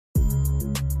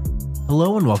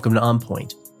Hello and welcome to On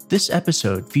Point. This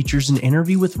episode features an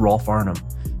interview with Rolf Arnim,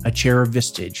 a chair of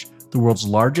Vistage, the world's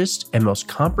largest and most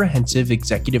comprehensive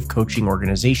executive coaching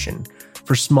organization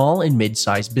for small and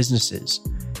mid-sized businesses,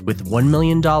 with $1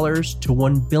 million to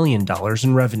 $1 billion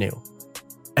in revenue.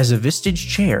 As a Vistage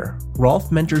chair,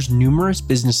 Rolf mentors numerous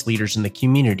business leaders in the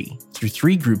community through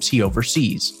 3 groups he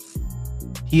oversees.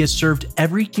 He has served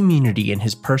every community in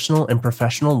his personal and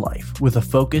professional life with a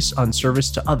focus on service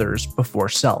to others before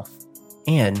self,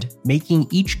 and making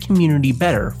each community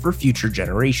better for future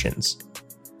generations.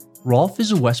 Rolf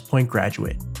is a West Point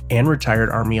graduate and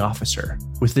retired Army officer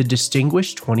with a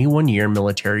distinguished 21-year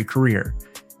military career,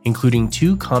 including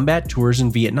 2 combat tours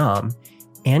in Vietnam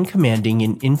and commanding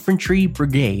an infantry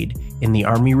brigade in the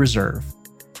Army Reserve.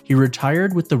 He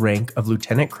retired with the rank of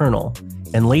lieutenant colonel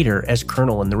and later as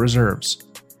colonel in the reserves.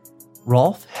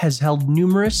 Rolf has held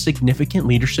numerous significant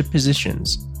leadership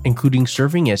positions, including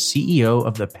serving as CEO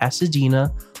of the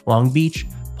Pasadena, Long Beach,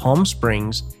 Palm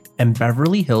Springs, and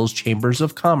Beverly Hills Chambers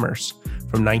of Commerce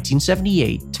from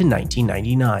 1978 to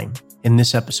 1999. In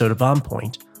this episode of On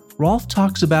Point, Rolf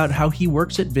talks about how he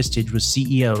works at Vistage with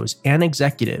CEOs and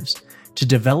executives to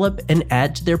develop and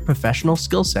add to their professional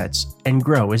skill sets and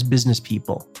grow as business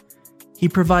people. He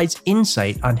provides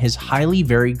insight on his highly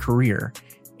varied career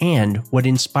and what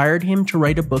inspired him to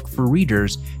write a book for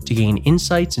readers to gain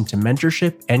insights into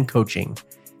mentorship and coaching,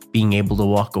 being able to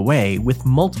walk away with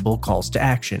multiple calls to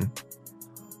action.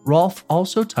 Rolf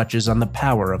also touches on the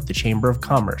power of the Chamber of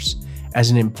Commerce as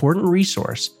an important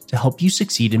resource to help you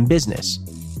succeed in business,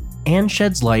 and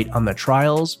sheds light on the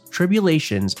trials,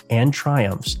 tribulations, and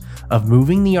triumphs of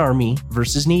moving the Army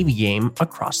versus Navy game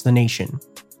across the nation.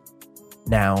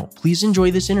 Now, please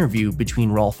enjoy this interview between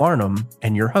Rolf Arnim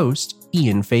and your host,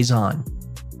 Ian Faison.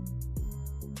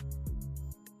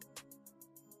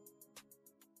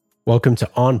 Welcome to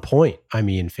On Point. I'm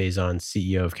Ian Faison,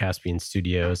 CEO of Caspian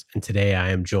Studios, and today I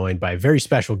am joined by a very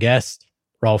special guest.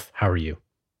 Rolf, how are you?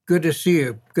 Good to see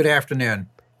you. Good afternoon.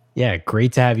 Yeah,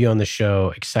 great to have you on the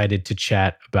show. Excited to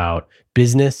chat about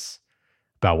business,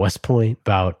 about West Point,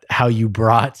 about how you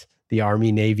brought the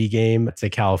Army-Navy game to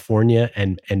California,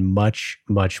 and much,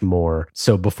 much more.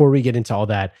 So before we get into all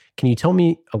that, can you tell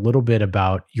me a little bit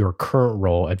about your current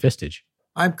role at Vistage?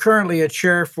 I'm currently a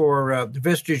chair for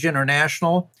Vistage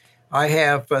International. I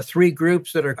have 3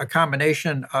 groups that are a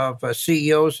combination of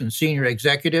CEOs and senior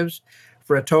executives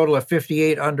for a total of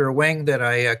 58 under wing that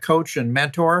I coach and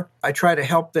mentor. I try to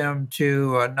help them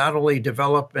to not only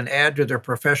develop and add to their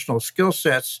professional skill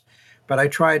sets, but I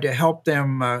try to help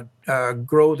them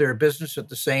grow their business at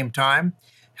the same time,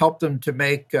 help them to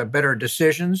make better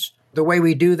decisions. The way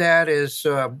we do that is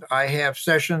I have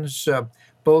sessions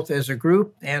both as a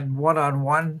group and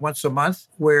one-on-one once a month,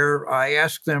 where I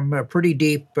ask them pretty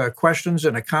deep questions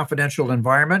in a confidential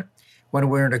environment. When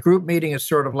we're in a group meeting, it's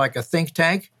sort of like a think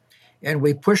tank, and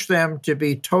we push them to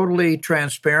be totally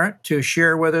transparent, to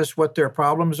share with us what their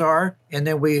problems are, and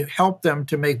then we help them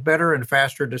to make better and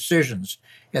faster decisions.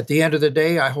 At the end of the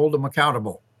day, I hold them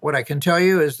accountable. What I can tell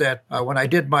you is that when I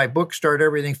did my book, Start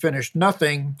Everything, Finish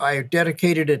Nothing, I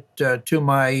dedicated it to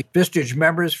my Vistage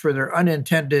members for their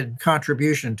unintended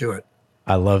contribution to it.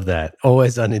 I love that.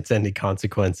 Always unintended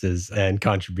consequences and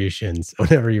contributions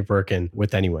whenever you're working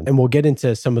with anyone. And we'll get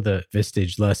into some of the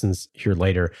Vistage lessons here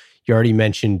later. You already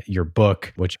mentioned your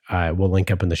book, which I will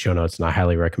link up in the show notes, and I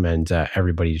highly recommend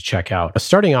everybody to check out.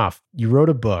 Starting off, you wrote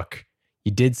a book.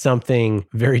 You did something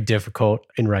very difficult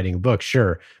in writing a book,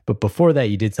 sure. But before that,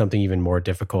 you did something even more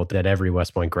difficult that every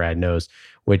West Point grad knows,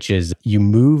 which is you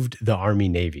moved the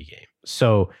Army-Navy game.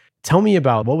 So tell me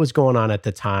about what was going on at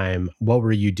the time. What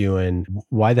were you doing?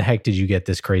 Why the heck did you get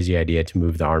this crazy idea to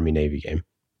move the Army-Navy game?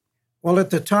 Well, at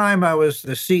the time, I was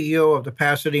the CEO of the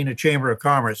Pasadena Chamber of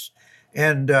Commerce.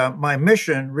 And my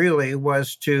mission really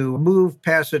was to move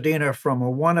Pasadena from a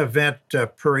 1 event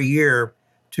per year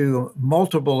to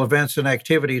multiple events and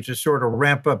activities to sort of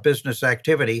ramp up business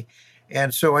activity.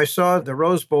 And so I saw the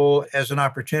Rose Bowl as an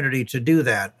opportunity to do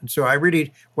that. And so I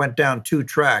really went down 2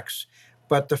 tracks.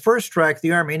 But the first track,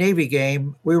 the Army-Navy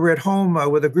game, we were at home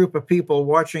with a group of people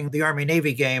watching the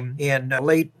Army-Navy game in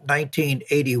late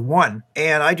 1981.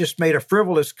 And I just made a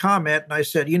frivolous comment, and I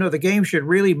said, the game should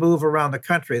really move around the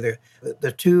country.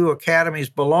 The 2 academies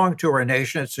belong to our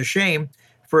nation. It's a shame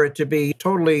for it to be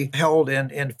totally held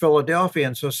in Philadelphia.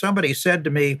 And so somebody said to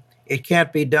me, it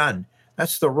can't be done.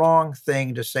 That's the wrong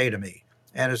thing to say to me.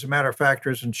 And as a matter of fact,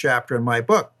 there's a chapter in my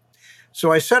book.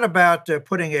 So I set about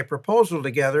putting a proposal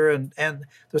together, and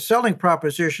the selling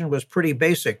proposition was pretty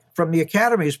basic. From the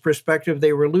Academy's perspective,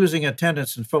 they were losing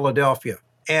attendance in Philadelphia.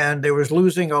 and they was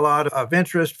losing a lot of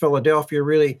interest. Philadelphia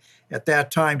really at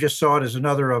that time just saw it as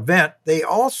another event. They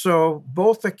also,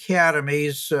 both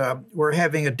academies were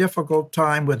having a difficult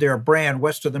time with their brand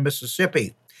west of the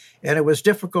Mississippi. And it was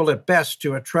difficult at best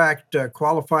to attract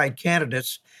qualified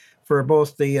candidates for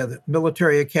both the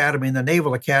military academy and the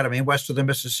naval academy west of the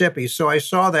Mississippi. So I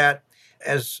saw that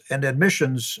as an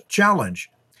admissions challenge.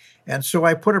 And so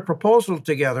I put a proposal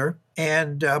together,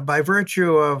 and by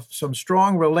virtue of some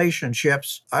strong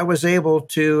relationships, I was able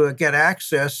to get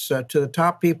access to the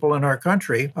top people in our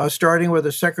country, starting with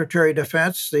the Secretary of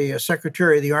Defense, the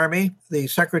Secretary of the Army, the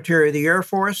Secretary of the Air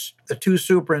Force, the two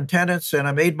superintendents, and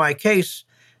I made my case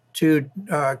to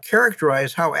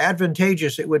characterize how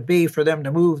advantageous it would be for them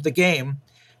to move the game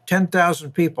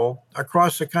 10,000 people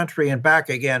across the country and back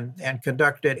again and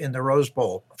conduct it in the Rose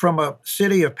Bowl. From a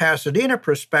city of Pasadena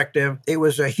perspective, it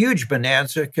was a huge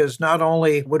bonanza because not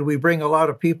only would we bring a lot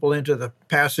of people into the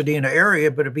Pasadena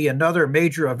area, but it'd be another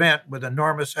major event with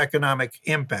enormous economic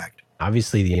impact.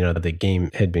 Obviously, the game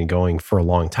had been going for a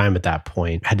long time at that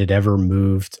point. Had it ever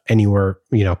moved anywhere,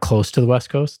 close to the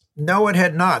West Coast? No, it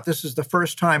had not. This is the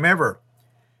first time ever.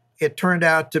 It turned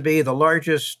out to be the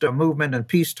largest movement in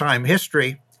peacetime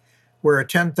history, where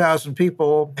 10,000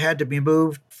 people had to be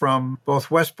moved from both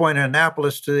West Point and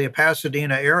Annapolis to the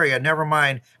Pasadena area, never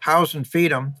mind house and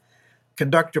feed them,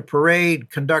 conduct a parade,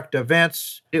 conduct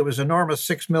events. It was an enormous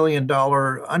 $6 million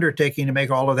undertaking to make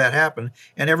all of that happen.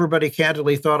 And everybody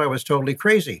candidly thought I was totally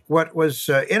crazy. What was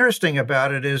interesting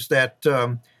about it is that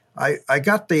I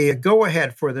got the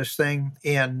go-ahead for this thing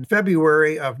in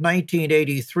February of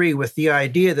 1983 with the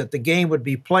idea that the game would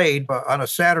be played on a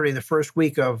Saturday, the first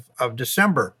week of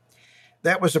December.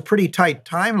 That was a pretty tight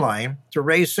timeline to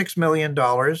raise $6 million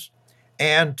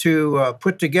and to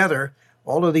put together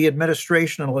all of the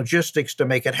administration and logistics to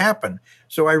make it happen.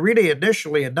 So I really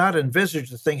initially had not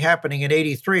envisaged the thing happening in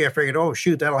 83. I figured, oh,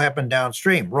 shoot, that'll happen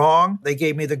downstream. Wrong. They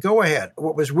gave me the go-ahead.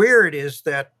 What was weird is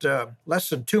that less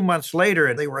than 2 months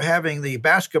later, they were having the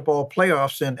basketball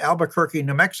playoffs in Albuquerque,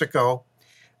 New Mexico,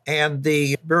 and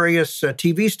the various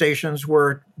TV stations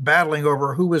were battling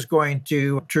over who was going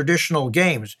to traditional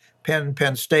games,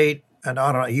 Penn State, and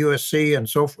on USC and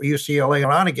so forth, UCLA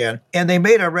and on again. And they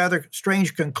made a rather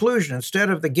strange conclusion. Instead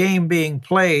of the game being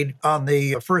played on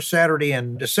the first Saturday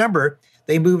in December,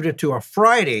 they moved it to a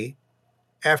Friday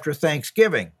after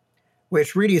Thanksgiving,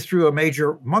 which really threw a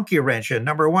major monkey wrench in.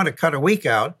 Number one, it cut a week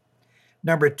out.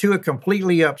 Number two, it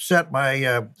completely upset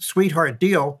my sweetheart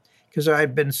deal because I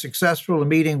had been successful in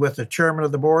meeting with the chairman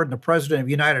of the board and the president of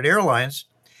United Airlines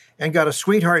and got a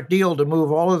sweetheart deal to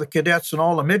move all of the cadets and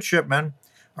all the midshipmen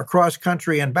across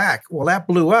country and back. Well, that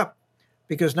blew up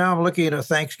because now I'm looking at a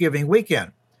Thanksgiving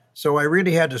weekend. So I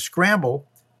really had to scramble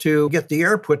to get the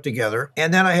air put together.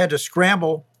 And then I had to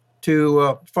scramble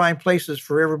to find places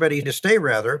for everybody to stay,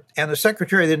 rather. And the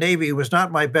Secretary of the Navy was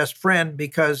not my best friend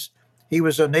because he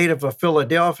was a native of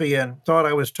Philadelphia and thought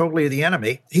I was totally the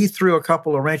enemy. He threw a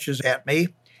couple of wrenches at me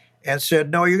and said,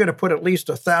 no, you're going to put at least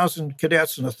 1,000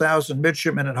 cadets and 1,000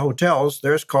 midshipmen in hotels.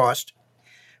 There's cost.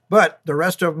 But the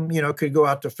rest of them, could go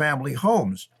out to family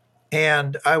homes.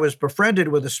 And I was befriended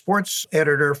with a sports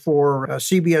editor for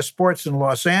CBS Sports in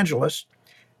Los Angeles.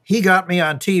 He got me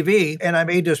on TV, and I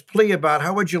made this plea about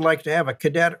how would you like to have a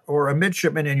cadet or a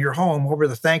midshipman in your home over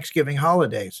the Thanksgiving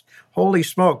holidays? Holy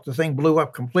smoke, the thing blew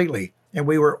up completely. And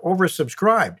we were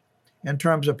oversubscribed in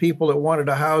terms of people that wanted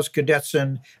to house cadets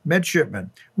and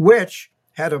midshipmen, which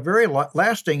had a very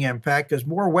lasting impact because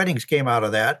more weddings came out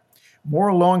of that.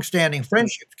 More long-standing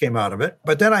friendships came out of it.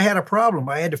 But then I had a problem.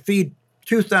 I had to feed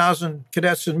 2,000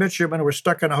 cadets and midshipmen who were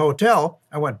stuck in a hotel.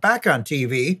 I went back on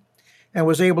TV and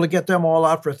was able to get them all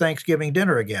out for Thanksgiving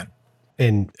dinner again.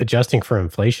 And adjusting for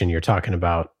inflation, you're talking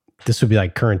about, this would be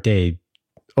like current day,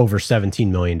 over $17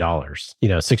 million,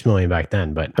 $6 million back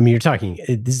then. But I mean, you're talking,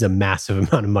 this is a massive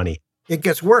amount of money. It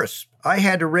gets worse. I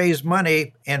had to raise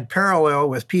money in parallel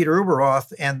with Peter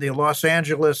Ueberroth and the Los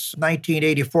Angeles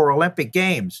 1984 Olympic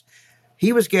Games.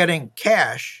 He was getting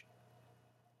cash.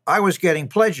 I was getting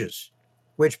pledges,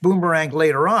 which boomeranged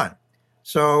later on.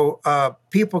 So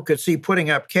people could see putting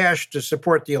up cash to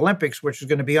support the Olympics, which is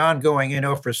going to be ongoing,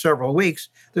 for several weeks.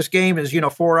 This game is,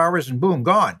 4 hours and boom,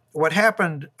 gone. What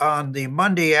happened on the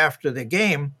Monday after the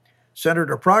game,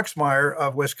 Senator Proxmire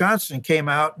of Wisconsin came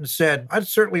out and said, I'd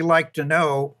certainly like to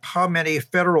know how many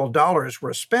federal dollars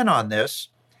were spent on this,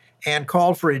 and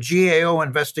called for a GAO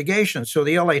investigation. So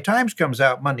the LA Times comes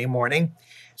out Monday morning,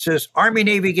 says,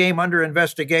 Army-Navy game under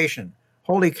investigation.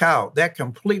 Holy cow, that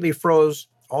completely froze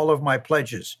all of my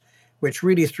pledges, which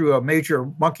really threw a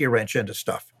major monkey wrench into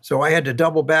stuff. So I had to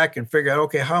double back and figure out,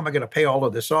 okay, how am I going to pay all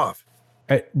of this off?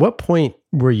 At what point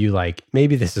were you like,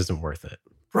 maybe this isn't worth it?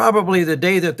 Probably the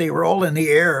day that they were all in the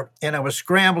air and I was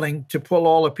scrambling to pull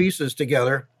all the pieces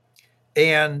together.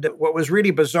 And what was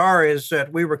really bizarre is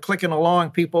that we were clicking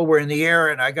along, people were in the air,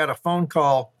 and I got a phone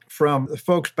call from the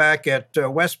folks back at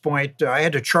West Point. I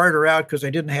had to charter out because I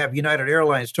didn't have United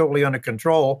Airlines totally under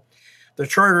control. The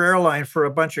charter airline for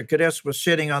a bunch of cadets was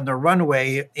sitting on the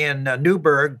runway in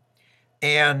Newburgh,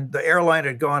 and the airline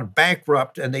had gone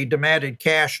bankrupt, and they demanded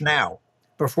cash now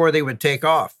before they would take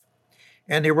off.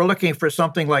 And they were looking for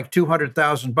something like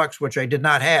 $200,000, which I did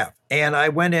not have. And I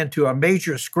went into a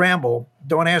major scramble.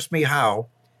 Don't ask me how.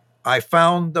 I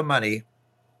found the money,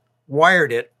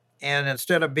 wired it, and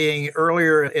instead of being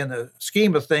earlier in the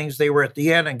scheme of things, they were at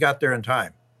the end and got there in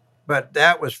time. But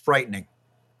that was frightening.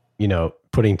 You know,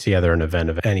 putting together an event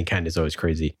of any kind is always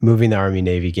crazy. Moving the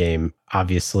Army-Navy game,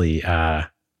 obviously,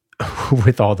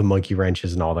 with all the monkey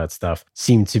wrenches and all that stuff,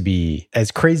 seemed to be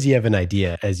as crazy of an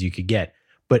idea as you could get.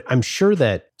 But I'm sure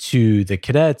that to the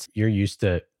cadets, you're used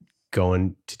to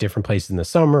going to different places in the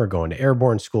summer, going to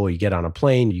airborne school, you get on a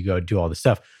plane, you go do all this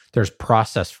stuff. There's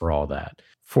process for all that.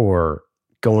 For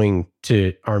going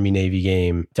to Army-Navy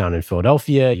game down in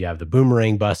Philadelphia, you have the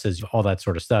boomerang buses, all that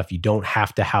sort of stuff. You don't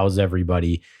have to house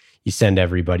everybody. You send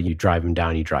everybody, you drive them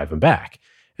down, you drive them back.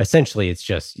 Essentially, it's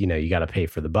just, you know, you got to pay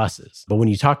for the buses. But when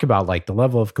you talk about like the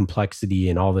level of complexity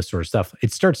and all this sort of stuff,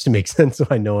 it starts to make sense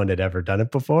why no one had ever done it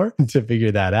before to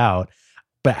figure that out.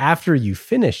 But after you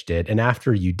finished it and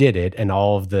after you did it and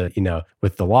all of the, you know,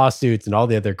 with the lawsuits and all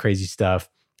the other crazy stuff,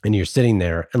 and you're sitting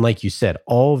there and like you said,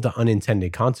 all of the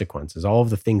unintended consequences, all of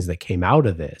the things that came out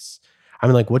of this, I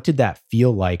mean, like, what did that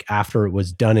feel like after it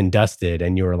was done and dusted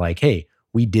and you were like, hey,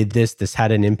 we did this, this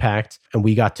had an impact, and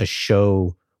we got to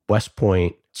show West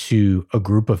Point to a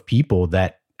group of people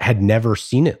that had never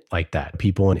seen it like that,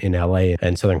 people in LA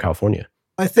and Southern California?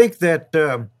 I think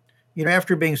that,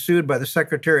 after being sued by the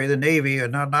Secretary of the Navy,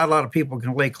 and not a lot of people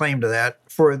can lay claim to that,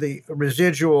 for the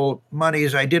residual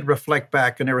monies, I did reflect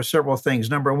back, and there were several things.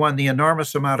 Number one, the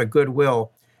enormous amount of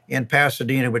goodwill in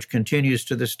Pasadena, which continues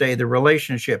to this day, the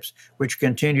relationships which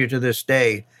continue to this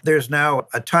day. There's now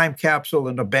a time capsule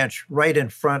and a bench right in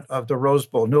front of the Rose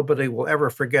Bowl. Nobody will ever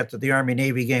forget that the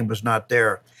Army-Navy game was not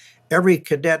there. Every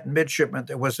cadet and midshipman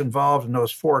that was involved in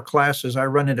those 4 classes, I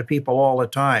run into people all the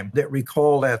time that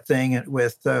recall that thing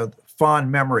with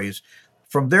fond memories.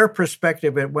 From their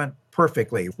perspective, it went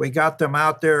perfectly. We got them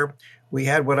out there. We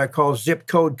had what I call zip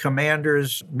code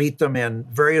commanders meet them in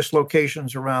various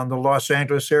locations around the Los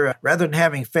Angeles area. Rather than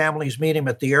having families meet them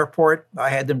at the airport, I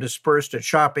had them dispersed at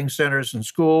shopping centers and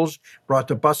schools, brought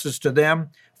the buses to them.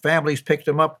 Families picked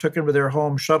them up, took them to their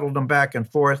home, shuttled them back and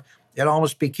forth. It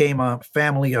almost became a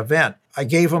family event. I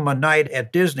gave them a night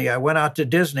at Disney. I went out to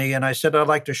Disney and I said, I'd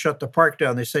like to shut the park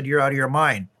down. They said, you're out of your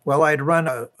mind. Well, I'd run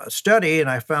a study and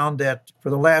I found that for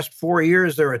the last 4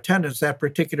 years, their attendance that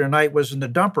particular night was in the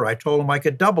dumper. I told them I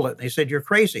could double it. And they said, you're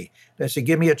crazy. I said,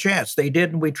 give me a chance. They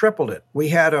did, and we tripled it. We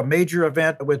had a major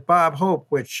event with Bob Hope,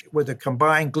 which with the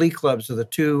combined glee clubs of the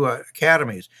 2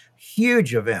 academies.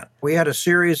 Huge event. We had a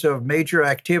series of major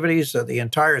activities. The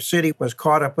entire city was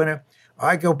caught up in it.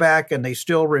 I go back and they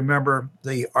still remember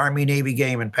the Army-Navy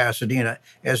game in Pasadena,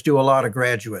 as do a lot of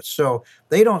graduates. So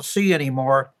they don't see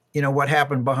anymore, what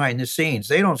happened behind the scenes.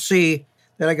 They don't see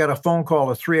that I got a phone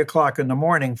call at 3 o'clock in the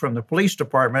morning from the police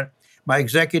department. My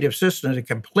executive assistant had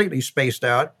completely spaced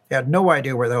out, had no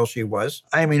idea where the hell she was.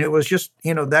 I mean, it was just,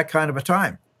 that kind of a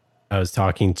time. I was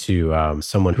talking to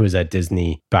someone who was at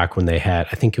Disney back when they had,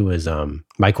 I think it was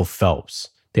Michael Phelps.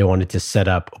 They wanted to set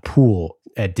up a pool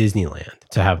at Disneyland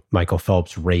to have Michael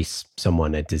Phelps race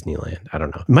someone at Disneyland. I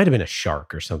don't know. It might have been a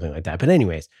shark or something like that. But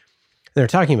anyways, they're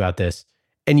talking about this.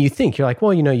 And you think, you're like,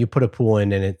 well, you put a pool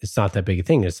in and it's not that big a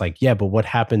thing. It's like, yeah, but what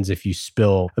happens if you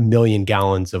spill 1 million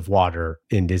gallons of water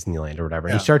in Disneyland or whatever?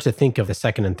 Yeah. And you start to think of the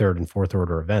second and third and fourth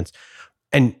order events.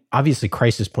 And obviously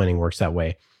crisis planning works that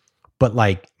way. But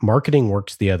like marketing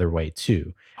works the other way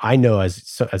too. I know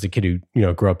as a kid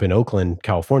who grew up in Oakland,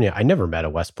 California, I never met a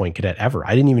West Point cadet ever.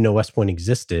 I didn't even know West Point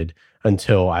existed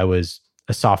until I was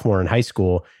a sophomore in high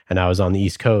school and I was on the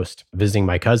East Coast visiting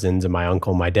my cousins, and my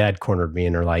uncle and my dad cornered me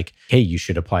and are like, hey, you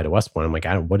should apply to West Point. I'm like,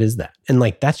 what is that? And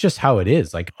like, that's just how it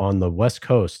is. Like on the West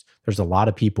Coast, there's a lot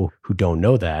of people who don't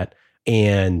know that.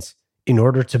 And in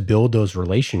order to build those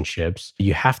relationships,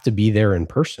 you have to be there in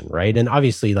person, right? And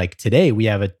obviously, like today, we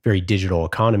have a very digital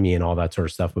economy and all that sort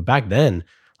of stuff. But back then,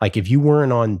 like if you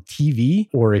weren't on TV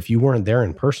or if you weren't there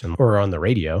in person or on the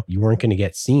radio, you weren't going to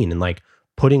get seen. And like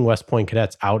putting West Point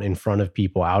cadets out in front of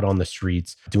people, out on the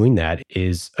streets, doing that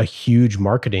is a huge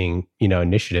marketing,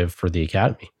 initiative for the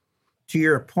academy. To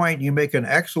your point, you make an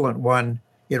excellent one.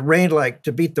 it rained like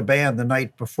to beat the band the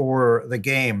night before the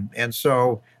game. And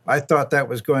so I thought that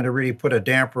was going to really put a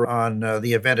damper on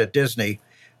the event at Disney.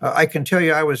 I can tell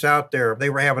you I was out there. They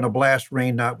were having a blast,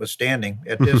 rain notwithstanding,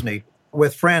 at Disney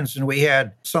with friends. And we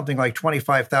had something like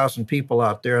 25,000 people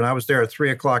out there. And I was there at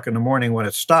 3 o'clock in the morning when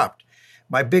it stopped.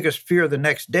 My biggest fear the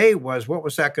next day was what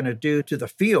was that going to do to the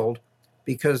field?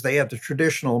 Because they had the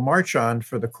traditional march on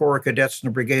for the Corps of Cadets and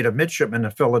the Brigade of Midshipmen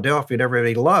in Philadelphia that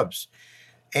everybody loves.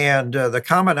 And the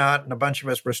commandant and a bunch of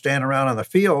us were standing around on the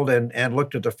field and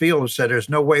looked at the field and said, there's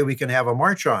no way we can have a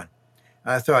march on.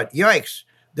 And I thought, yikes,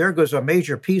 there goes a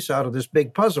major piece out of this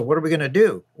big puzzle. What are we going to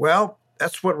do? Well,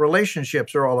 that's what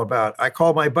relationships are all about. I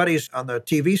called my buddies on the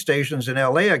TV stations in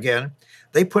LA again.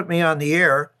 They put me on the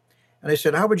air. And they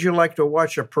said, how would you like to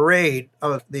watch a parade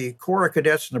of the Corps of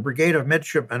Cadets and the Brigade of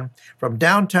Midshipmen from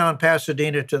downtown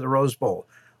Pasadena to the Rose Bowl?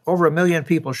 Over 1 million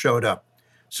people showed up.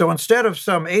 So instead of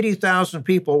some 80,000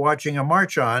 people watching a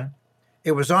march on,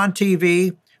 it was on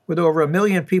TV with over 1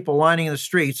 million people lining the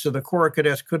streets. So the Corps of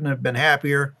Cadets couldn't have been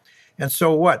happier. And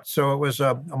so what? So it was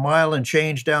a mile and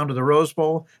change down to the Rose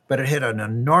Bowl, but it had an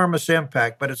enormous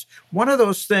impact. But it's one of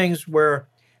those things where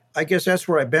I guess that's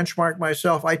where I benchmark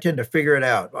myself. I tend to figure it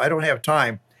out. I don't have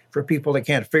time for people that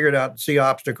can't figure it out and see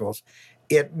obstacles.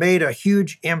 It made a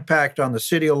huge impact on the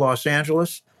city of Los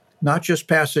Angeles, not just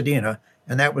Pasadena,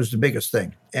 and that was the biggest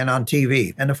thing, and on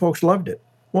TV, and the folks loved it.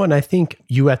 Well, and I think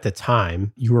you at the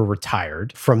time, you were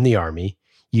retired from the Army.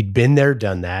 You'd been there,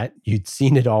 done that. You'd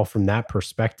seen it all from that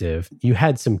perspective. You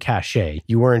had some cachet.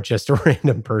 You weren't just a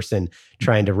random person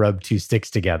trying to rub two sticks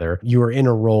together. You were in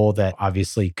a role that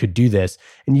obviously could do this.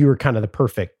 And you were kind of the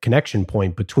perfect connection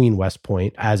point between West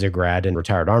Point as a grad and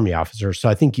retired Army officer. So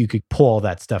I think you could pull all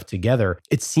that stuff together.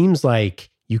 It seems like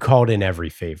you called in every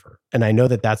favor. And I know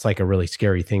that that's like a really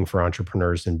scary thing for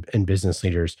entrepreneurs and business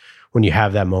leaders when you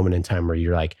have that moment in time where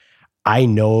you're like, I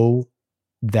know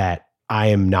that I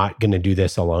am not going to do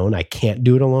this alone. I can't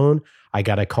do it alone. I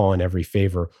got to call in every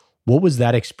favor. What was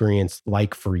that experience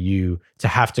like for you to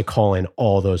have to call in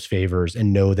all those favors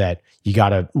and know that you got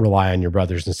to rely on your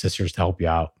brothers and sisters to help you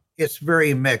out? It's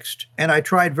very mixed. And I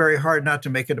tried very hard not to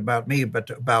make it about me, but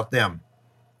about them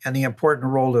and the important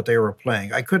role that they were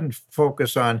playing. I couldn't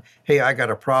focus on, hey, I got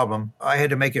a problem. I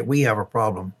had to make it, we have a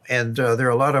problem. And there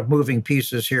are a lot of moving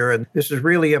pieces here. And this is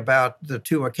really about the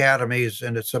two academies,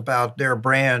 and it's about their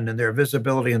brand and their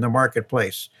visibility in the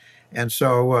marketplace. And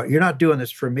so you're not doing this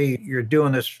for me. You're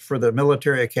doing this for the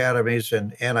military academies.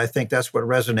 And I think that's what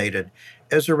resonated.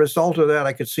 As a result of that,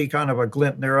 I could see kind of a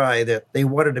glint in their eye that they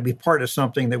wanted to be part of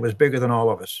something that was bigger than all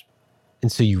of us.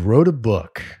 And so you wrote a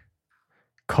book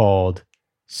called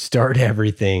Start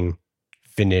Everything,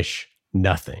 Finish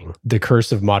Nothing. The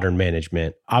Curse of Modern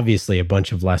Management. Obviously, a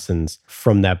bunch of lessons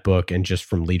from that book and just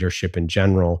from leadership in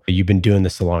general. You've been doing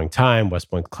this a long time,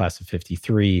 West Point class of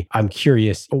 53. I'm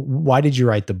curious, why did you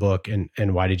write the book and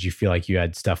why did you feel like you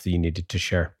had stuff that you needed to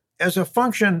share? As a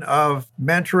function of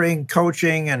mentoring,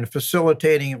 coaching, and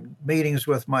facilitating meetings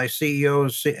with my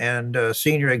CEOs and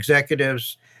senior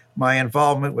executives, my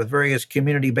involvement with various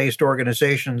community-based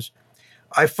organizations,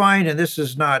 I find, and this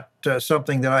is not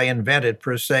something that I invented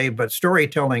per se, but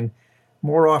storytelling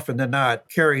more often than not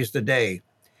carries the day.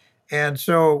 And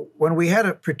so when we had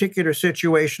a particular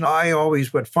situation, I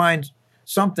always would find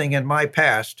something in my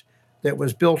past that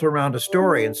was built around a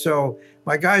story. And so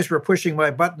my guys were pushing my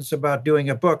buttons about doing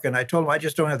a book, and I told them, I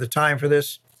just don't have the time for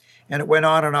this. And it went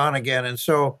on again. And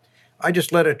so I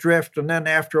just let it drift. And then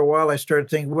after a while, I started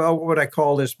thinking, well, what would I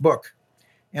call this book?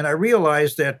 And I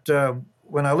realized that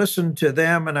when I listened to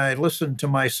them and I listened to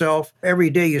myself, every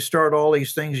day you start all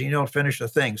these things and you don't finish a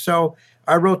thing. So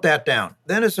I wrote that down.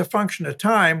 Then as a function of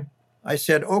time, I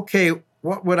said, okay,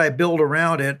 what would I build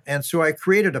around it? And so I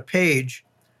created a page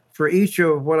for each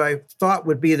of what I thought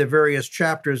would be the various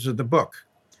chapters of the book.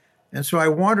 And so I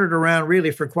wandered around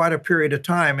really for quite a period of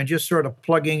time and just sort of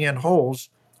plugging in holes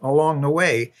along the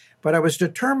way. But I was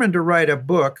determined to write a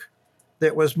book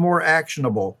that was more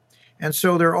actionable. And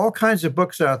so there are all kinds of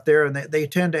books out there, and they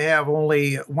tend to have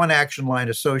only one action line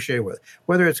associated with it.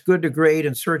 Whether it's Good to Great,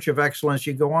 In Search of Excellence,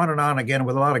 you go on again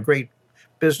with a lot of great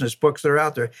business books that are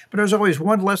out there. But there's always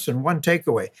one lesson, one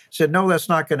takeaway. Said, no, that's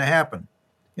not going to happen.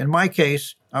 In my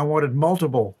case, I wanted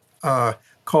multiple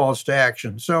calls to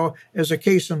action. So as a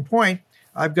case in point,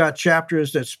 I've got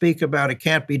chapters that speak about it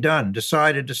can't be done,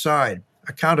 decide,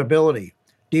 accountability,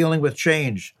 dealing with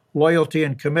change, loyalty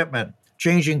and commitment,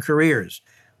 changing careers.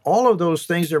 All of those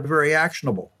things are very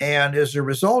actionable. And as a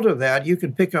result of that, you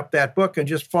can pick up that book and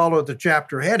just follow the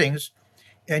chapter headings,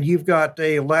 and you've got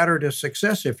a ladder to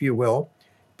success, if you will,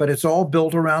 but it's all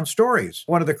built around stories.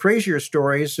 One of the crazier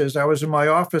stories is I was in my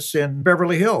office in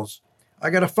Beverly Hills. I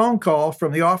got a phone call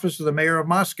from the office of the mayor of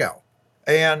Moscow.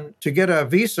 And to get a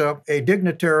visa, a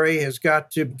dignitary has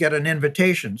got to get an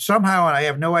invitation. Somehow, and I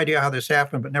have no idea how this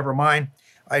happened, but never mind,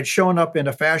 I had shown up in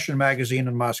a fashion magazine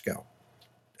in Moscow.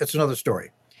 That's another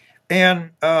story.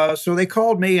 And so they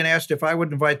called me and asked if I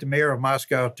would invite the mayor of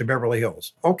Moscow to Beverly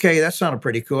Hills. Okay, that sounded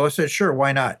pretty cool. I said, sure,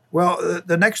 why not? Well,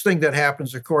 the next thing that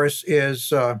happens, of course,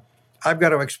 is I've got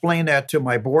to explain that to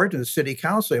my board, to the city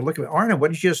council. They look at me, Arnold,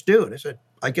 what did you just do? And I said,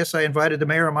 I guess I invited the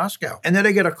mayor of Moscow. And then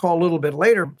I get a call a little bit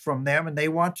later from them, and they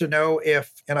want to know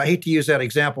if, and I hate to use that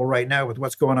example right now with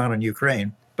what's going on in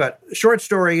Ukraine, but the short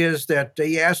story is that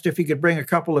he asked if he could bring a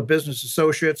couple of business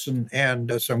associates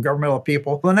and some governmental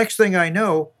people. Well, the next thing I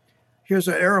know, here's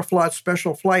an Aeroflot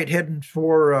special flight heading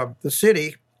for the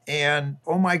city, and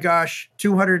oh my gosh,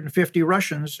 250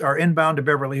 Russians are inbound to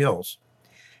Beverly Hills.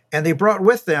 And they brought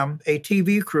with them a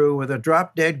TV crew with a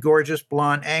drop-dead gorgeous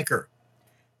blonde anchor.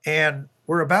 And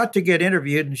we're about to get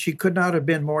interviewed, and she could not have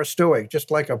been more stoic,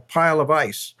 just like a pile of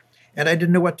ice. And I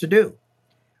didn't know what to do.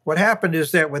 What happened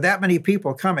is that with that many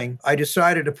people coming, I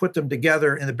decided to put them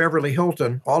together in the Beverly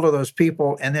Hilton, all of those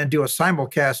people, and then do a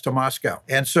simulcast to Moscow.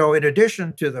 And so in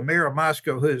addition to the mayor of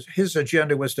Moscow, his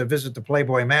agenda was to visit the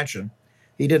Playboy Mansion,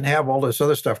 he didn't have all this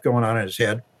other stuff going on in his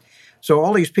head. So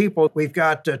all these people, we've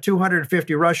got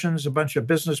 250 Russians, a bunch of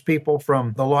business people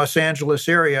from the Los Angeles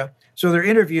area. So they're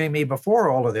interviewing me before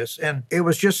all of this. And it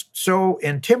was just so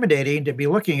intimidating to be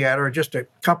looking at her just a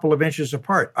couple of inches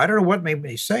apart. I don't know what made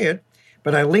me say it,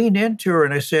 but I leaned into her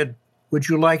and I said, would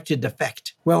you like to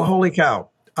defect? Well, holy cow.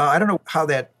 I don't know how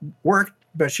that worked,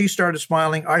 but she started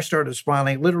smiling. I started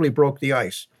smiling, literally broke the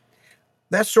ice.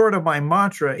 That's sort of my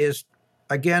mantra is,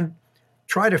 again,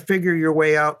 try to figure your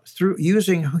way out through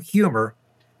using humor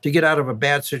to get out of a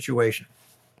bad situation.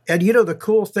 And the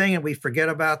cool thing, and we forget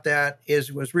about that, is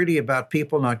it was really about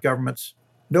people, not governments.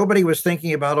 Nobody was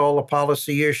thinking about all the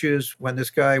policy issues when this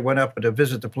guy went up to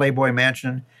visit the Playboy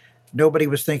Mansion. Nobody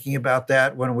was thinking about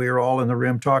that when we were all in the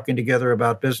room talking together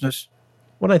about business.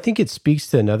 Well, I think it speaks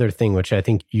to another thing, which I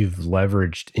think you've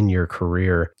leveraged in your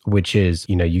career, which is,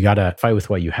 you got to fight with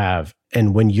what you have.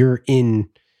 And when you're in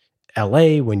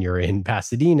LA, when you're in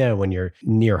Pasadena, when you're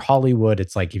near Hollywood,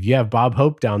 it's like if you have Bob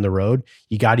Hope down the road,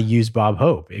 you got to use Bob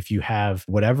Hope. If you have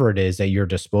whatever it is at your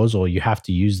disposal, you have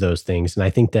to use those things. And I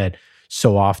think that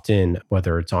so often,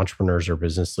 whether it's entrepreneurs or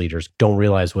business leaders, don't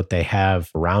realize what they have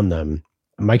around them.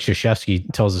 Mike Krzyzewski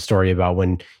tells a story about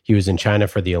when he was in China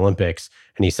for the Olympics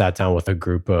and he sat down with a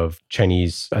group of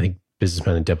Chinese, I think,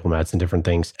 businessmen and diplomats and different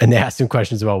things. And they asked him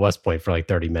questions about West Point for like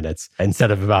 30 minutes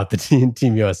instead of about the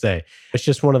Team USA. It's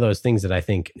just one of those things that I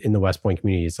think in the West Point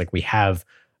community, it's like we have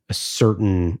a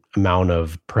certain amount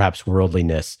of perhaps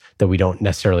worldliness that we don't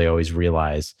necessarily always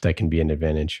realize that can be an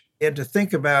advantage. And to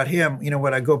think about him,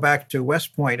 when I go back to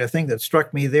West Point, a thing that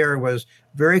struck me there was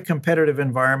very competitive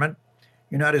environment.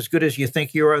 You're not as good as you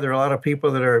think you are. There are a lot of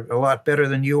people that are a lot better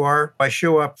than you are. I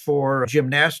show up for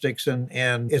gymnastics, and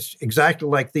it's exactly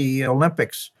like the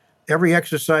Olympics. Every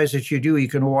exercise that you do, you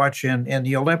can watch in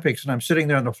the Olympics. And I'm sitting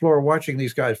there on the floor watching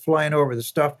these guys flying over the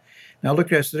stuff. And I look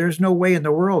at it and say, there's no way in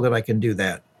the world that I can do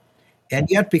that. And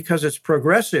yet, because it's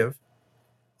progressive,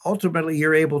 ultimately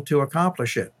you're able to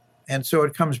accomplish it. And so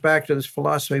it comes back to this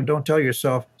philosophy, don't tell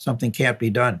yourself something can't be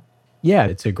done. Yeah,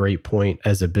 it's a great point.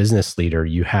 As a business leader,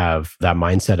 you have that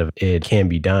mindset of it can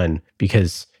be done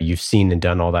because you've seen and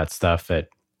done all that stuff at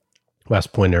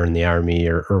West Point or in the Army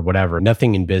or whatever.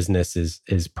 Nothing in business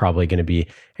is probably going to be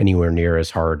anywhere near as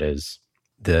hard as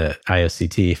the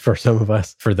IOCT for some of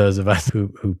us, for those of us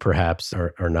who perhaps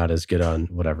are not as good on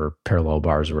whatever parallel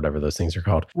bars or whatever those things are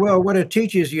called. Well, what it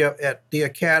teaches you at the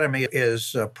academy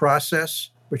is process,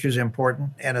 which is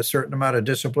important, and a certain amount of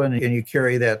discipline, and you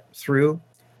carry that through.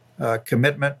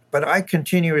 Commitment. But I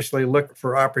continuously look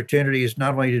for opportunities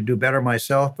not only to do better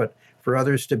myself, but for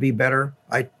others to be better.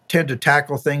 I tend to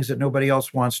tackle things that nobody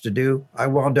else wants to do. I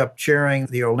wound up chairing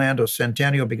the Orlando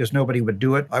Centennial because nobody would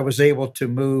do it. I was able to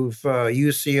move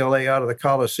UCLA out of the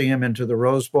Coliseum into the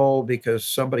Rose Bowl because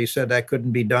somebody said that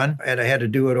couldn't be done. And I had to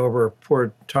do it over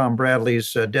poor Tom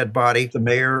Bradley's dead body. The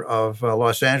mayor of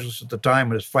Los Angeles at the time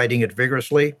was fighting it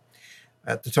vigorously.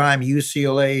 At the time,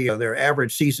 UCLA, their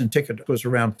average season ticket was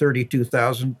around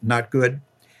 $32,000, not good.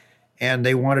 And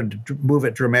they wanted to move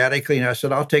it dramatically. And I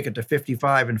said, I'll take it to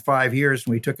 55 in 5 years.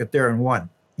 And we took it there and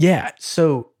won. Yeah.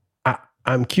 So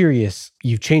I'm curious,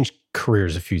 you've changed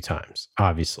careers a few times,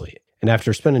 obviously. And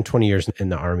after spending 20 years in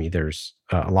the Army, there's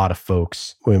a lot of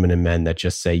folks, women and men, that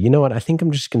just say, you know what, I think I'm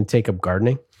just going to take up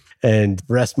gardening and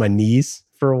rest my knees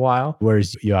for a while,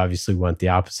 whereas you obviously went the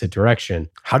opposite direction.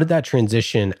 How did that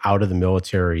transition out of the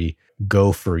military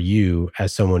go for you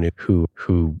as someone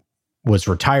who was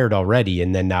retired already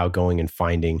and then now going and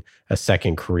finding a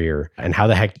second career. And how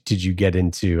the heck did you get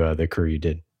into the career you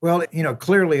did? Well,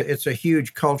 clearly it's a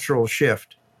huge cultural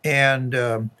shift. And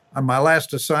on my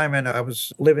last assignment, I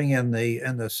was living in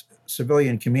the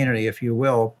civilian community, if you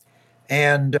will,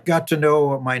 and got to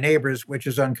know my neighbors, which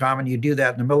is uncommon. You do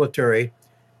that in the military.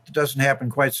 It doesn't happen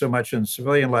quite so much in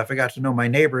civilian life. I got to know my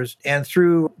neighbors. And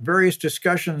through various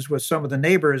discussions with some of the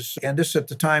neighbors, and this at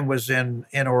the time was in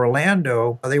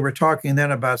Orlando, they were talking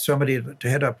then about somebody to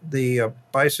head up the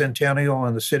bicentennial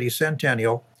and the city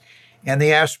centennial. And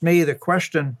they asked me the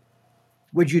question,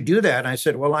 would you do that? And I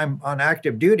said, well, I'm on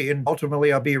active duty and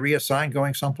ultimately I'll be reassigned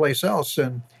going someplace else.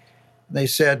 And they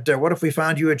said, what if we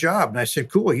found you a job? And I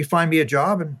said, cool, you find me a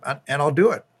job and I'll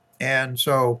do it. And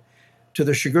so to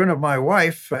the chagrin of my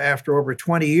wife, after over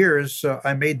 20 years,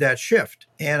 I made that shift.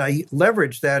 And I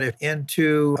leveraged that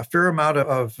into a fair amount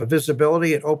of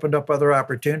visibility. It opened up other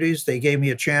opportunities. They gave me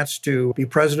a chance to be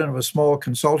president of a small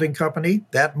consulting company.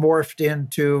 That morphed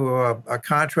into a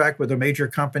contract with a major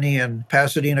company in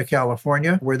Pasadena,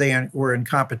 California, where they were in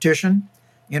competition.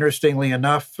 Interestingly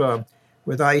enough,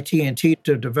 with IT&T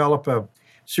to develop a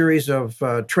series of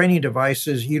training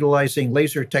devices utilizing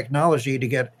laser technology to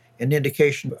get an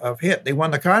indication of hit. They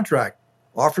won the contract,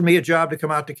 offered me a job to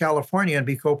come out to California and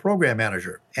be co-program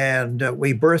manager. And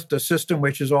we birthed a system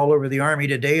which is all over the Army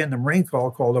today in the Marine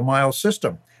Corps called a Miles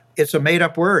system. It's a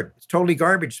made-up word. It's totally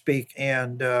garbage speak.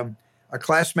 And a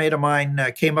classmate of mine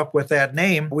came up with that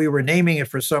name. We were naming it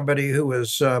for somebody who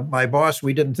was my boss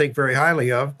we didn't think very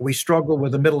highly of. We struggled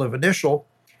with the middle of initial.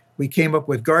 We came up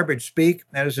with garbage speak.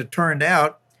 And as it turned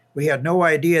out, we had no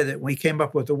idea that when we came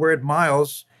up with the word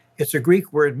Miles, it's a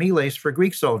Greek word, miles, for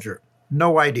Greek soldier.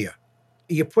 No idea.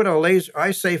 You put a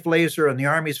eye-safe laser in the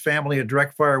Army's family of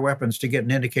direct-fire weapons to get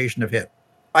an indication of hit.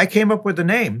 I came up with the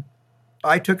name.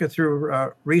 I took it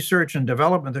through research and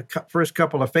development, the first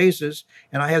couple of phases,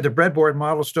 and I had the breadboard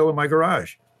model still in my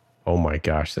garage. Oh my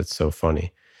gosh, that's so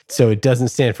funny. So it doesn't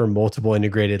stand for Multiple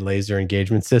Integrated Laser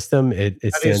Engagement System. That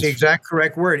is the exact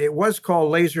correct word. It was called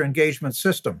Laser Engagement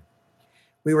System.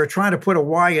 We were trying to put a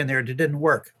Y in there. It didn't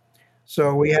work.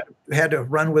 So we had to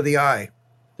run with the eye.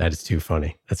 That is too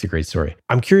funny. That's a great story.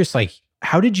 I'm curious,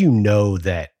 how did you know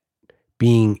that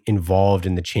being involved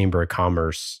in the Chamber of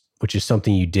Commerce, which is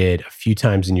something you did a few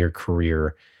times in your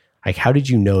career, how did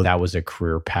you know that was a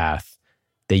career path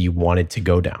that you wanted to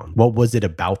go down? What was it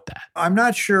about that? I'm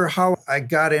not sure how I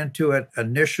got into it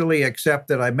initially, except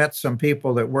that I met some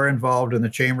people that were involved in the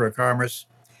Chamber of Commerce.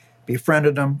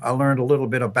 Befriended them. I learned a little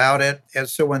bit about it. And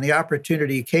so when the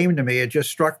opportunity came to me, it just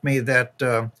struck me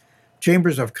that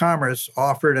Chambers of Commerce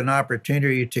offered an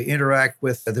opportunity to interact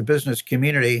with the business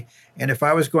community. And if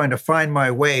I was going to find my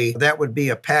way, that would be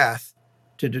a path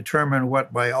to determine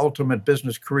what my ultimate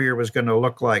business career was going to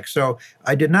look like. So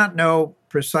I did not know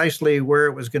precisely where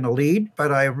it was going to lead,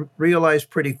 but I realized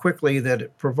pretty quickly that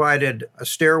it provided a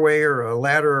stairway or a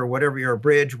ladder or whatever, or a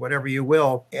bridge, whatever you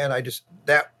will. And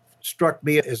that struck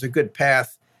me as a good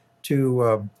path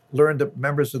to learn the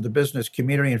members of the business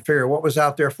community and figure out what was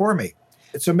out there for me.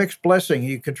 It's a mixed blessing.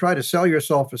 You could try to sell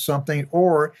yourself as something,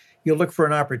 or you look for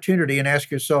an opportunity and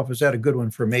ask yourself, is that a good one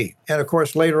for me? And of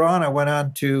course, later on, I went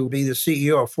on to be the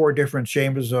CEO of 4 different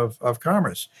chambers of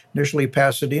commerce, initially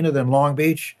Pasadena, then Long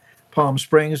Beach, Palm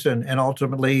Springs, and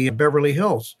ultimately Beverly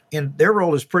Hills. And their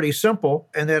role is pretty simple,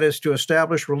 and that is to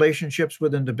establish relationships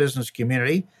within the business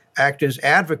community, act as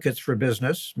advocates for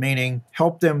business, meaning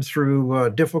help them through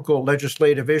difficult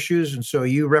legislative issues. And so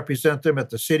you represent them at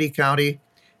the city, county,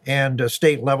 and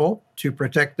state level to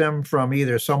protect them from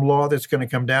either some law that's going to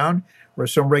come down or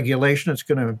some regulation that's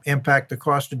going to impact the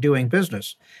cost of doing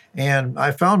business. And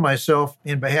I found myself,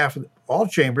 in behalf of all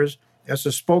chambers, as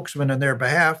a spokesman in their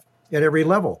behalf at every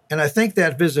level. And I think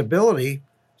that visibility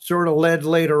sort of led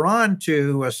later on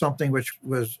to something which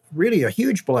was really a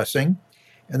huge blessing.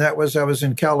 And that was, I was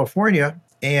in California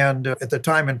and at the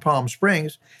time in Palm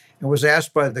Springs, and was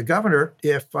asked by the governor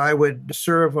if I would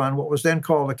serve on what was then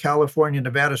called the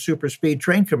California-Nevada Superspeed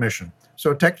Train Commission.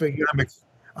 So technically,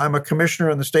 I'm a commissioner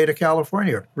in the state of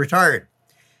California, retired.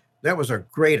 That was a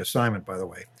great assignment, by the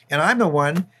way. And I'm the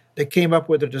one that came up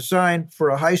with a design for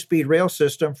a high-speed rail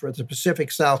system for the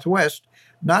Pacific Southwest,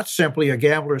 not simply a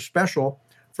gambler's special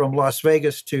from Las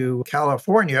Vegas to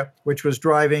California, which was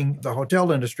driving the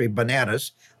hotel industry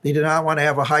bananas. They did not want to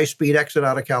have a high-speed exit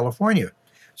out of California.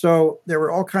 So there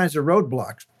were all kinds of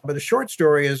roadblocks. But the short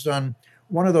story is, on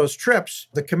one of those trips,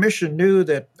 the commission knew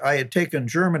that I had taken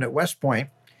German at West Point.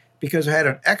 Because I had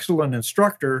an excellent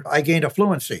instructor, I gained a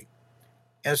fluency.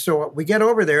 And so we get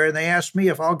over there and they ask me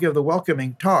if I'll give the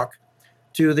welcoming talk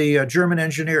to the German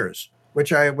engineers.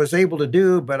 which I was able to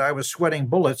do, but I was sweating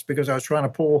bullets because I was trying to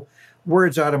pull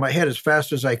words out of my head as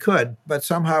fast as I could. But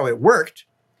somehow it worked,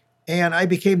 and I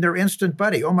became their instant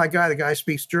buddy. Oh my God, the guy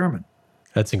speaks German.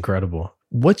 That's incredible.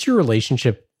 What's your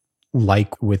relationship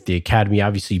like with the academy?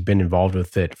 Obviously, you've been involved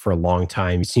with it for a long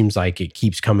time. It seems like it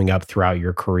keeps coming up throughout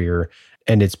your career,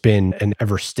 and it's been an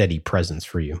ever steady presence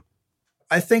for you.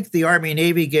 I think the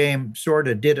Army-Navy game sort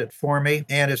of did it for me,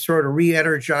 and it sort of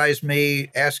re-energized me,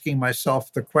 asking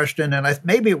myself the question, and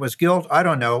maybe it was guilt, I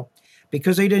don't know,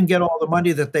 because they didn't get all the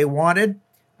money that they wanted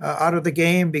out of the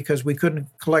game because we couldn't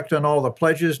collect on all the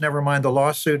pledges, never mind the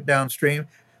lawsuit downstream,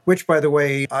 which, by the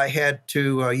way, I had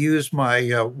to use my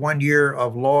 1 year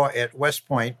of law at West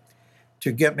Point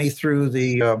to get me through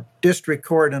the district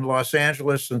court in Los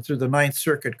Angeles and through the Ninth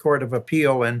Circuit Court of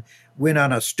Appeal and win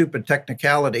on a stupid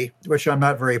technicality, which I'm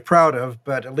not very proud of,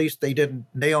 but at least they didn't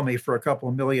nail me for a couple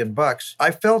of $1,000,000.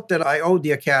 I felt that I owed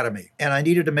the academy and I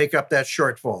needed to make up that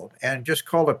shortfall and just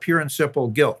call it pure and simple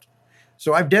guilt.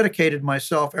 So I've dedicated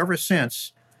myself ever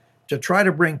since to try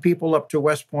to bring people up to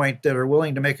West Point that are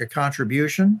willing to make a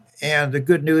contribution. And the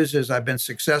good news is I've been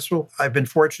successful. I've been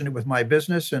fortunate with my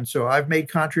business, and so I've made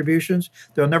contributions.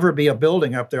 There'll never be a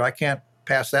building up there. I can't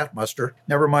pass that muster,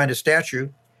 never mind a statue.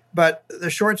 But the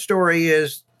short story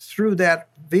is through that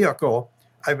vehicle,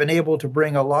 I've been able to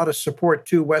bring a lot of support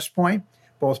to West Point,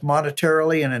 both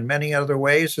monetarily and in many other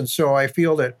ways. And so I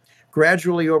feel that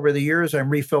gradually over the years, I'm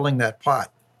refilling that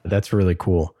pot. That's really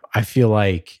cool. I feel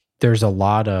like there's a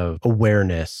lot of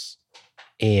awareness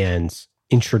and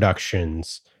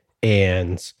introductions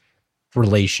and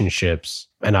relationships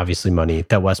and obviously money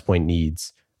that West Point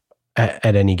needs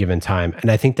at any given time. And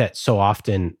I think that so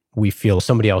often we feel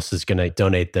somebody else is going to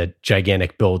donate the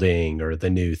gigantic building or the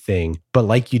new thing. But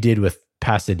like you did with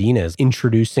Pasadena, is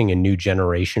introducing a new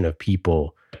generation of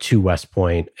people to West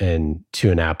Point and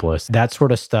to Annapolis. That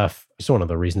sort of stuff is one of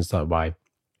the reasons why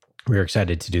we're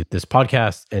excited to do this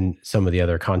podcast and some of the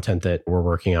other content that we're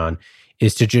working on,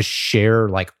 is to just share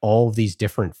like all of these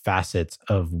different facets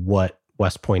of what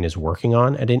West Point is working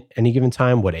on at any given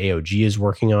time, what AOG is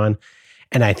working on.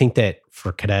 And I think that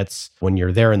for cadets, when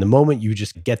you're there in the moment, you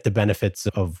just get the benefits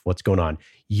of what's going on.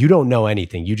 You don't know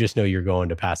anything. You just know you're going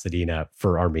to Pasadena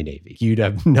for Army-Navy. You'd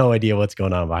have no idea what's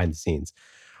going on behind the scenes.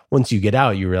 Once you get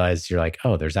out, you realize you're like,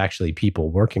 oh, there's actually people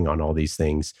working on all these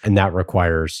things. And that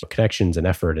requires connections and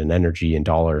effort and energy and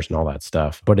dollars and all that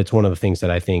stuff. But it's one of the things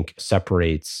that I think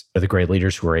separates the great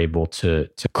leaders who are able to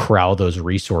corral those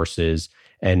resources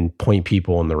and point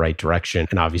people in the right direction.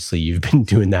 And obviously, you've been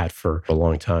doing that for a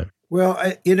long time. Well,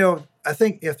 I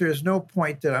think if there's no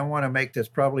point that I want to make that's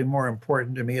probably more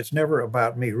important to me, it's never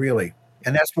about me, really.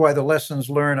 And that's why the lessons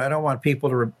learned, I don't want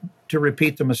people to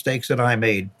repeat the mistakes that I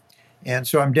made. And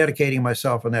so I'm dedicating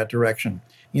myself in that direction,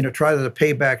 try to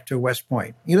pay back to West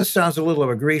Point. This sounds a little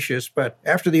egregious, but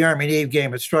after the Army-Navy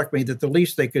game, it struck me that the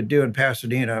least they could do in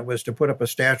Pasadena was to put up a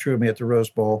statue of me at the Rose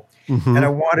Bowl. Mm-hmm. And I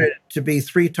wanted it to be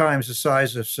 3 times the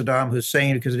size of Saddam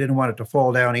Hussein because I didn't want it to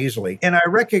fall down easily. And I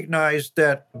recognized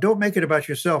that don't make it about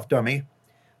yourself, dummy.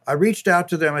 I reached out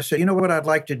to them. I said, what I'd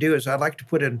like to do is I'd like to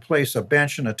put in place a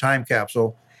bench and a time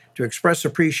capsule to express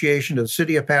appreciation to the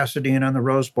city of Pasadena and the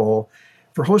Rose Bowl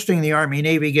for hosting the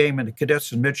Army-Navy game and the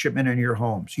cadets and midshipmen in your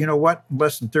homes. You know what? In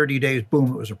less than 30 days, boom,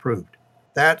 it was approved.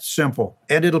 That's simple.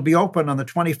 And it'll be open on the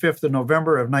 25th of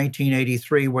November of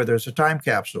 1983 where there's a time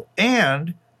capsule.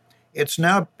 And it's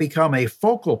now become a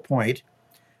focal point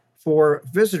for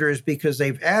visitors because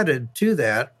they've added to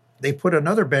that, they put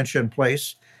another bench in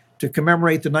place to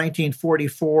commemorate the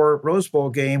 1944 Rose Bowl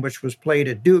game, which was played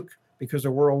at Duke because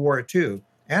of World War II,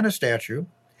 and a statue.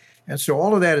 And so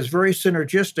all of that is very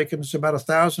synergistic, and it's about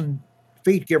 1,000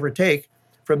 feet, give or take,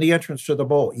 from the entrance to the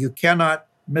bowl. You cannot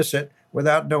miss it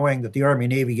without knowing that the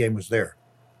Army-Navy game was there.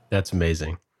 That's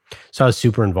amazing. So I was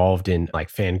super involved in like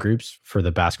fan groups for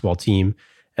the basketball team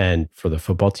and for the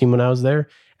football team when I was there.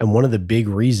 And one of the big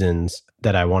reasons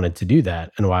that I wanted to do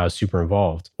that and why I was super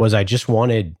involved was I just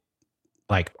wanted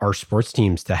like our sports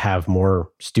teams to have more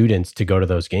students to go to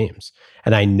those games.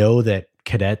 And I know that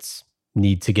cadets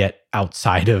need to get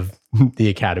outside of the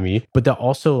academy, but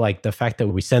also like the fact that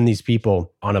we send these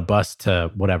people on a bus to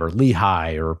whatever,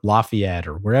 Lehigh or Lafayette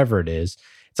or wherever it is,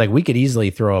 it's like we could easily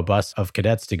throw a bus of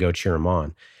cadets to go cheer them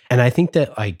on. And I think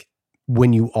that like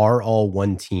when you are all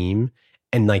one team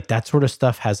and like that sort of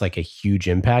stuff has like a huge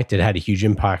impact. It had a huge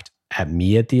impact at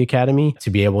me at the academy to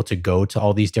be able to go to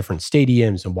all these different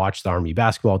stadiums and watch the Army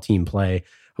basketball team play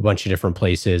a bunch of different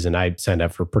places. And I signed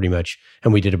up for pretty much,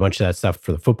 and we did a bunch of that stuff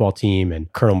for the football team,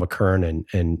 and Colonel McKern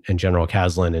and General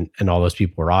Caslin and all those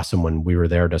people were awesome when we were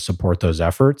there to support those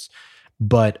efforts.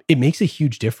 but it makes a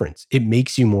huge difference. It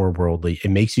makes you more worldly.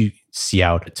 It makes you see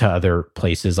out to other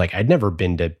places. Like I'd never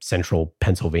been to central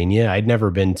Pennsylvania. I'd never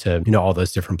been to, all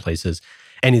those different places.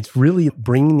 And it's really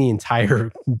bringing the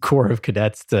entire Corps of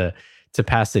Cadets to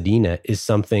Pasadena is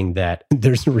something that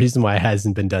there's a reason why it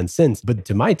hasn't been done since. But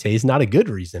to my taste, not a good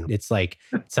reason. It's like,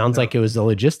 it sounds like it was a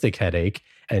logistic headache.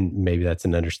 And maybe that's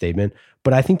an understatement.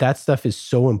 But I think that stuff is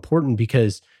so important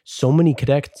because so many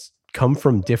cadets come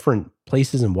from different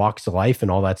places and walks of life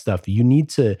and all that stuff. You need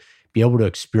to be able to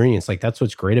experience, like that's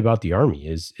what's great about the Army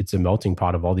is it's a melting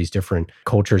pot of all these different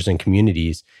cultures and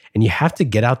communities. And you have to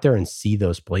get out there and see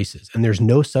those places. And there's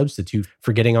no substitute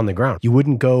for getting on the ground. You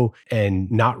wouldn't go and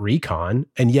not recon.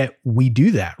 And yet we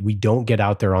do that. We don't get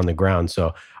out there on the ground.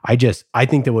 So I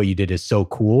think that what you did is so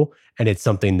cool. And it's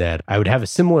something that I would have a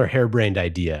similar harebrained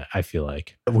idea, I feel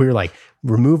like. We're like,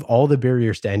 remove all the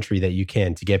barriers to entry that you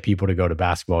can to get people to go to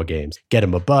basketball games. Get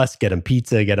them a bus, get them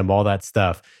pizza, get them all that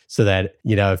stuff. So that,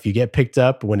 if you get picked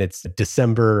up when it's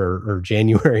December or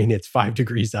January and it's 5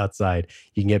 degrees outside,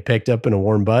 you can get picked up in a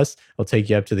warm bus. They'll take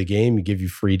you up to the game, you give you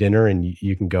free dinner and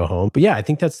you can go home. But yeah, I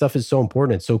think that stuff is so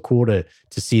important. It's so cool to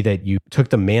see that you took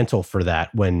the mantle for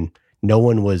that when no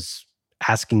one was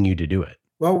asking you to do it.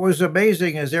 Well, what was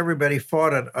amazing is everybody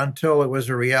fought it until it was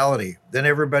a reality. Then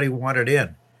everybody wanted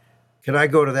in. Could I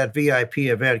go to that VIP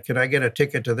event? Could I get a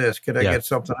ticket to this? Could I get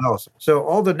something else? So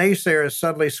all the naysayers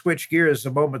suddenly switched gears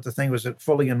the moment the thing was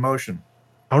fully in motion.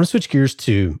 I want to switch gears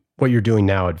to what you're doing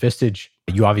now at Vistage.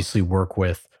 You obviously work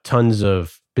with tons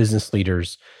of business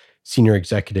leaders, senior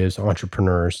executives,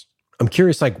 entrepreneurs. I'm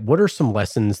curious, what are some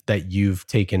lessons that you've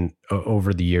taken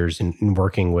over the years in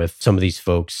working with some of these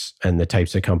folks and the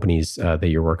types of companies that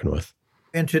you're working with?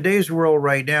 In today's world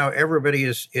right now, everybody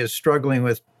is struggling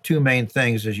with two main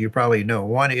things, as you probably know.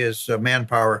 One is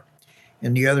manpower,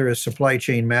 and the other is supply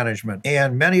chain management.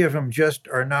 And many of them just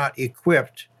are not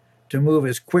equipped to move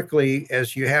as quickly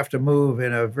as you have to move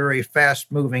in a very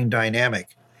fast-moving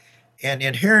dynamic. And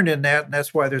inherent in that, and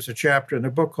that's why there's a chapter in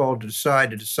the book called Decide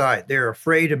to Decide. They're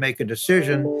afraid to make a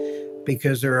decision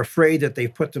because they're afraid that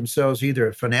they've put themselves either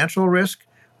at financial risk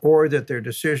or that their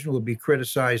decision will be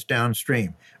criticized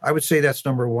downstream. I would say that's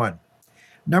number one.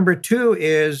 Number two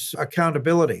is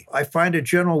accountability. I find a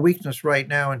general weakness right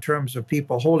now in terms of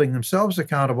people holding themselves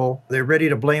accountable. They're ready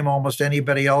to blame almost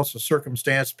anybody else, a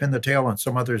circumstance, pin the tail on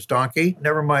some other's donkey,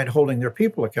 never mind holding their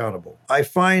people accountable. I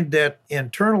find that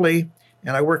internally,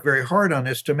 and I work very hard on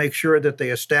this to make sure that they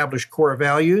establish core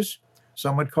values.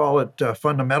 Some would call it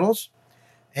fundamentals.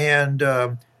 And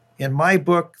in my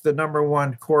book, the number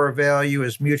one core value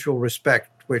is mutual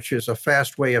respect, which is a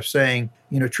fast way of saying,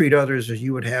 treat others as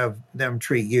you would have them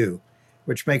treat you,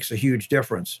 which makes a huge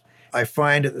difference. I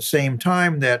find at the same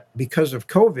time that because of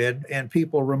COVID and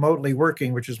people remotely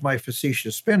working, which is my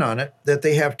facetious spin on it, that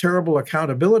they have terrible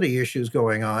accountability issues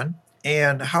going on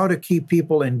and how to keep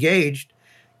people engaged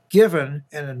given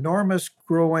an enormous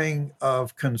growing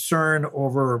of concern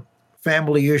over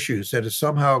family issues that has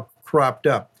somehow cropped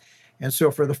up. And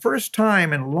so for the first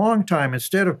time in a long time,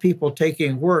 instead of people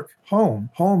taking work home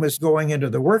is going into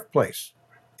the workplace.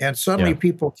 And suddenly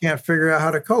people can't figure out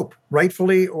how to cope,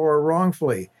 rightfully or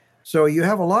wrongfully. So you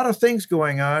have a lot of things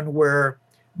going on where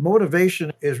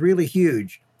motivation is really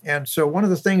huge. And so one of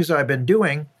the things I've been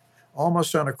doing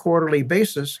almost on a quarterly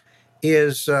basis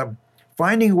is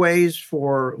finding ways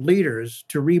for leaders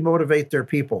to remotivate their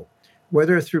people,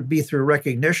 whether it be through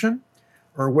recognition,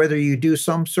 or whether you do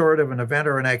some sort of an event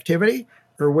or an activity,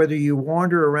 or whether you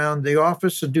wander around the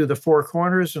office and do the four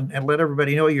corners and let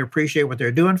everybody know you appreciate what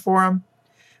they're doing for them.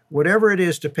 Whatever it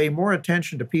is, to pay more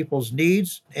attention to people's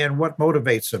needs and what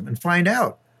motivates them and find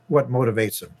out what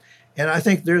motivates them. And I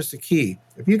think there's the key.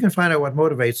 If you can find out what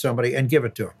motivates somebody and give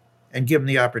it to them and give them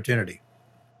the opportunity.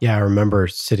 Yeah, I remember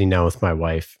sitting down with my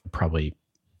wife probably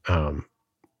 4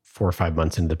 or 5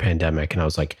 months into the pandemic, and I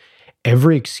was like,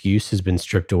 every excuse has been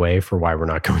stripped away for why we're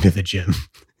not going to the gym.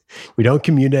 We don't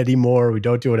commute anymore. We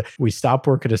don't do it. We stop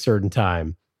work at a certain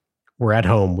time. We're at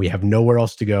home. We have nowhere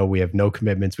else to go. We have no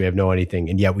commitments. We have no anything.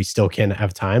 And yet we still can't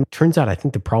have time. Turns out, I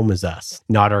think the problem is us,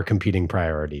 not our competing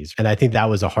priorities. And I think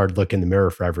that was a hard look in the mirror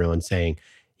for everyone saying,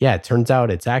 yeah, it turns out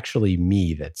it's actually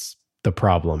me that's the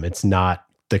problem. It's not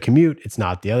the commute. It's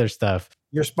not the other stuff.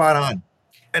 You're spot on.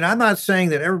 And I'm not saying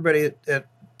that everybody,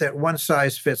 that one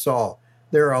size fits all.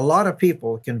 There are a lot of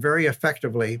people who can very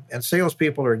effectively, and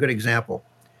salespeople are a good example,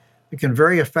 who can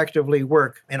very effectively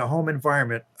work in a home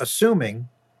environment, assuming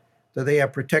that they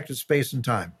have protected space and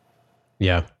time.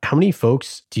 Yeah. How many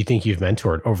folks do you think you've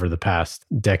mentored over the past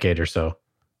decade or so?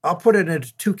 I'll put it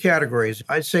into two categories.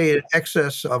 I'd say in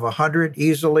excess of 100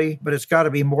 easily, but it's got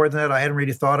to be more than that. I hadn't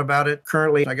really thought about it.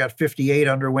 Currently, I got 58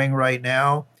 under wing right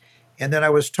now. And then I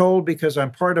was told, because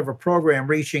I'm part of a program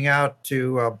reaching out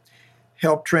to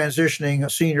help transitioning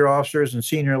senior officers and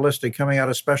senior enlisted coming out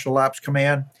of Special Ops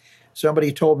Command,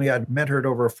 somebody told me I'd mentored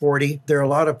over 40. There are a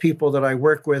lot of people that I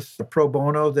work with pro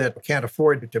bono that can't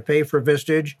afford to pay for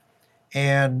Vistage.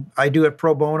 And I do it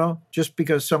pro bono. Just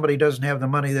because somebody doesn't have the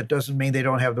money, that doesn't mean they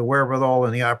don't have the wherewithal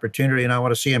and the opportunity. And I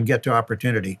want to see them get to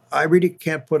opportunity. I really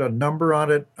can't put a number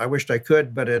on it. I wished I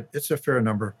could, but it's a fair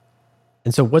number.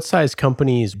 And so what size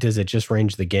companies does it just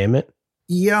range the gamut?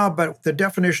 Yeah, but the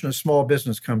definition of small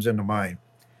business comes into mind.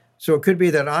 So it could be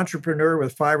that entrepreneur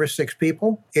with 5 or 6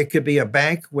 people. It could be a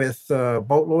bank with a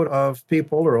boatload of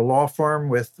people, or a law firm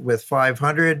with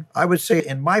 500. I would say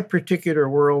in my particular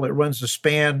world, it runs a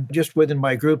span just within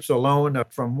my groups alone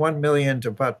from 1 million to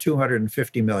about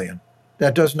 250 million.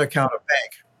 That doesn't account a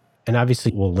bank. And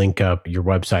obviously, we'll link up your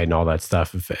website and all that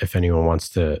stuff if anyone wants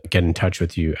to get in touch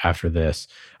with you after this.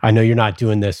 I know you're not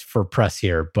doing this for press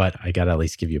here, but I got to at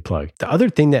least give you a plug. The other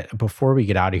thing that before we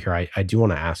get out of here, I do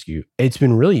want to ask you, it's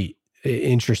been really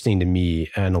interesting to me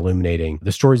and illuminating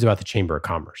the stories about the Chamber of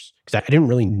Commerce, because I didn't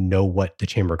really know what the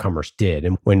Chamber of Commerce did.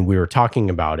 And when we were talking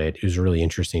about it, it was really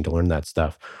interesting to learn that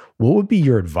stuff. What would be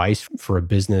your advice for a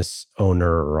business owner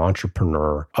or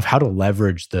entrepreneur of how to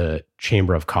leverage the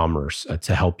Chamber of Commerce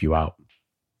to help you out?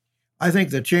 I think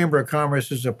the Chamber of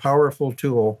Commerce is a powerful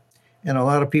tool, and a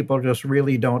lot of people just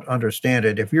really don't understand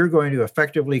it. If you're going to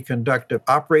effectively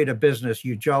operate a business,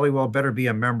 you jolly well better be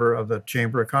a member of the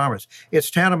Chamber of Commerce.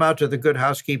 It's tantamount to the Good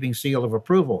Housekeeping seal of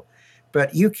approval.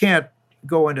 But you can't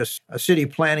go into a city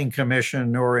planning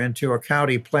commission or into a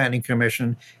county planning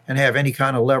commission and have any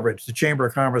kind of leverage. The Chamber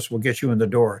of Commerce will get you in the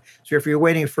door. So if you're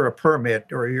waiting for a permit,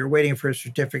 or you're waiting for a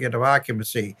certificate of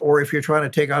occupancy, or if you're trying to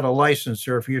take out a license,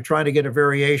 or if you're trying to get a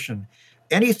variation,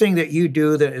 anything that you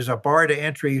do that is a bar to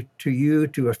entry to you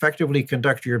to effectively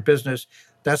conduct your business,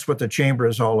 that's what the Chamber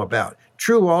is all about.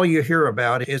 True, all you hear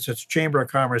about is it's Chamber of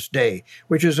Commerce Day,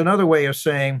 which is another way of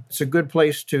saying it's a good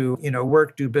place to,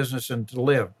 work, do business, and to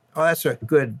live. Oh, that's a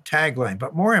good tagline.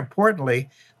 But more importantly,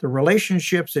 the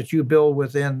relationships that you build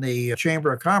within the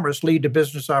Chamber of Commerce lead to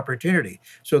business opportunity.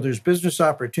 So there's business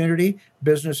opportunity,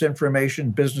 business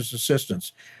information, business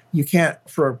assistance. You can't,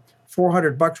 for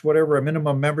 $400, whatever a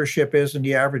minimum membership is in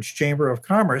the average Chamber of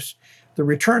Commerce, the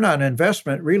return on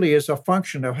investment really is a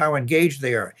function of how engaged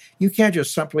they are. You can't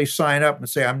just simply sign up and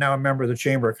say, I'm now a member of the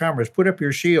Chamber of Commerce, put up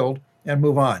your shield and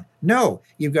move on. No,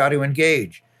 you've got to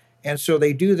engage. And so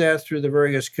they do that through the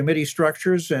various committee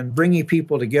structures and bringing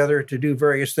people together to do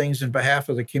various things in behalf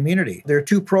of the community. There are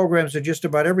 2 programs that just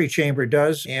about every chamber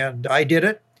does, and I did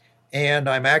it. And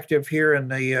I'm active here in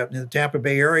the Tampa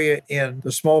Bay area in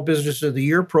the Small Business of the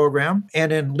Year program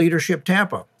and in Leadership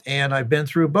Tampa. And I've been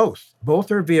through both. Both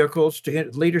are vehicles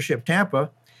to Leadership Tampa,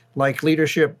 like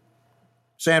Leadership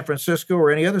San Francisco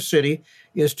or any other city,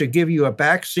 is to give you a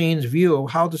back scenes view of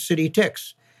how the city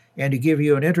ticks, and to give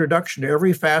you an introduction to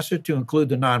every facet, to include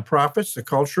the nonprofits, the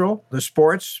cultural, the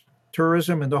sports,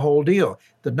 tourism, and the whole deal.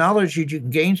 The knowledge that you can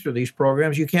gain through these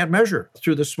programs, you can't measure.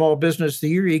 Through the Small Business of the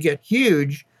Year, you get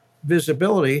huge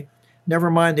visibility.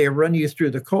 Never mind, they run you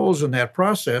through the coals in that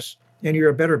process, and you're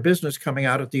a better business coming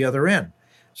out at the other end.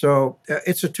 So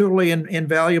it's a totally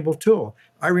invaluable tool.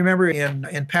 I remember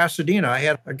in Pasadena, I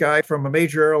had a guy from a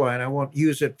major airline. I won't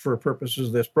use it for purposes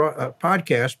of this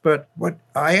podcast, but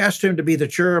I asked him to be the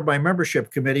chair of my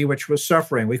membership committee, which was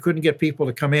suffering. We couldn't get people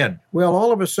to come in. Well,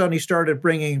 all of a sudden, he started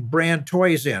bringing brand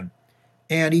toys in,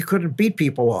 and he couldn't beat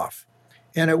people off.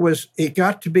 And it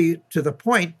got to be to the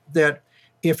point that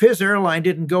if his airline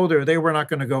didn't go there, they were not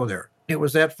going to go there. It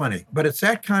was that funny. But it's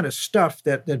that kind of stuff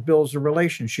that builds the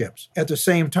relationships. At the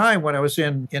same time, when I was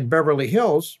in Beverly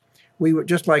Hills, we were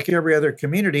just like every other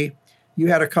community. You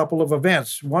had a couple of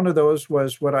events. One of those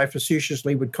was what I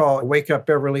facetiously would call Wake Up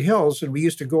Beverly Hills. And we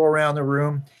used to go around the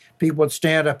room. People would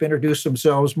stand up, introduce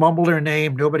themselves, mumble their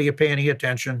name. Nobody would pay any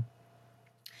attention.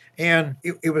 And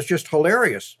it was just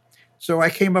hilarious. So I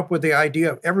came up with the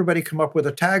idea of everybody come up with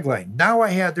a tagline. Now I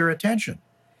had their attention.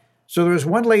 So there's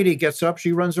one lady gets up,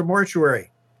 she runs a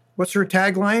mortuary. What's her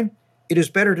tagline? It is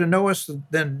better to know us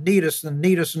than need us and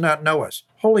not know us.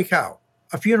 Holy cow,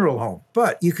 a funeral home.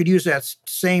 But you could use that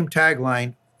same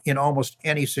tagline in almost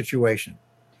any situation.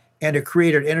 And it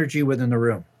created energy within the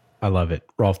room. I love it.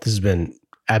 Rolf, this has been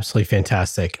absolutely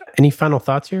fantastic. Any final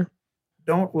thoughts here?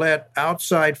 Don't let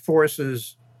outside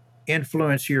forces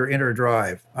influence your inner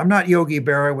drive. I'm not Yogi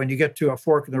Berra. When you get to a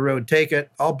fork in the road, take it.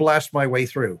 I'll blast my way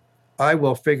through. I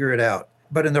will figure it out.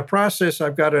 But in the process,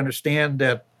 I've got to understand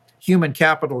that human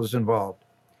capital is involved.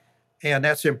 And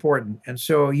that's important. And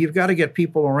so you've got to get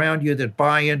people around you that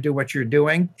buy into what you're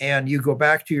doing. And you go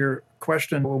back to your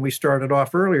question when we started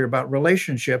off earlier about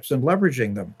relationships and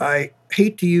leveraging them. I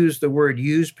hate to use the word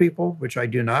use people, which I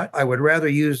do not. I would rather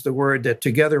use the word that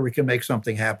together we can make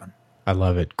something happen. I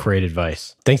love it. Great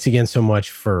advice. Thanks again so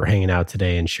much for hanging out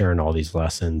today and sharing all these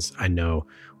lessons. I know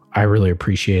I really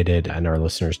appreciate it, and our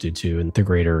listeners do too, and the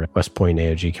greater West Point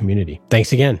AOG community.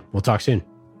 Thanks again. We'll talk soon.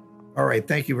 All right.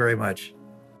 Thank you very much.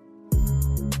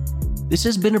 This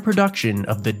has been a production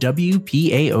of the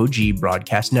WPAOG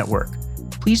Broadcast Network.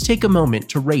 Please take a moment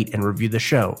to rate and review the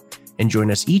show, and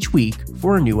join us each week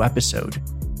for a new episode.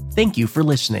 Thank you for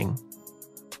listening.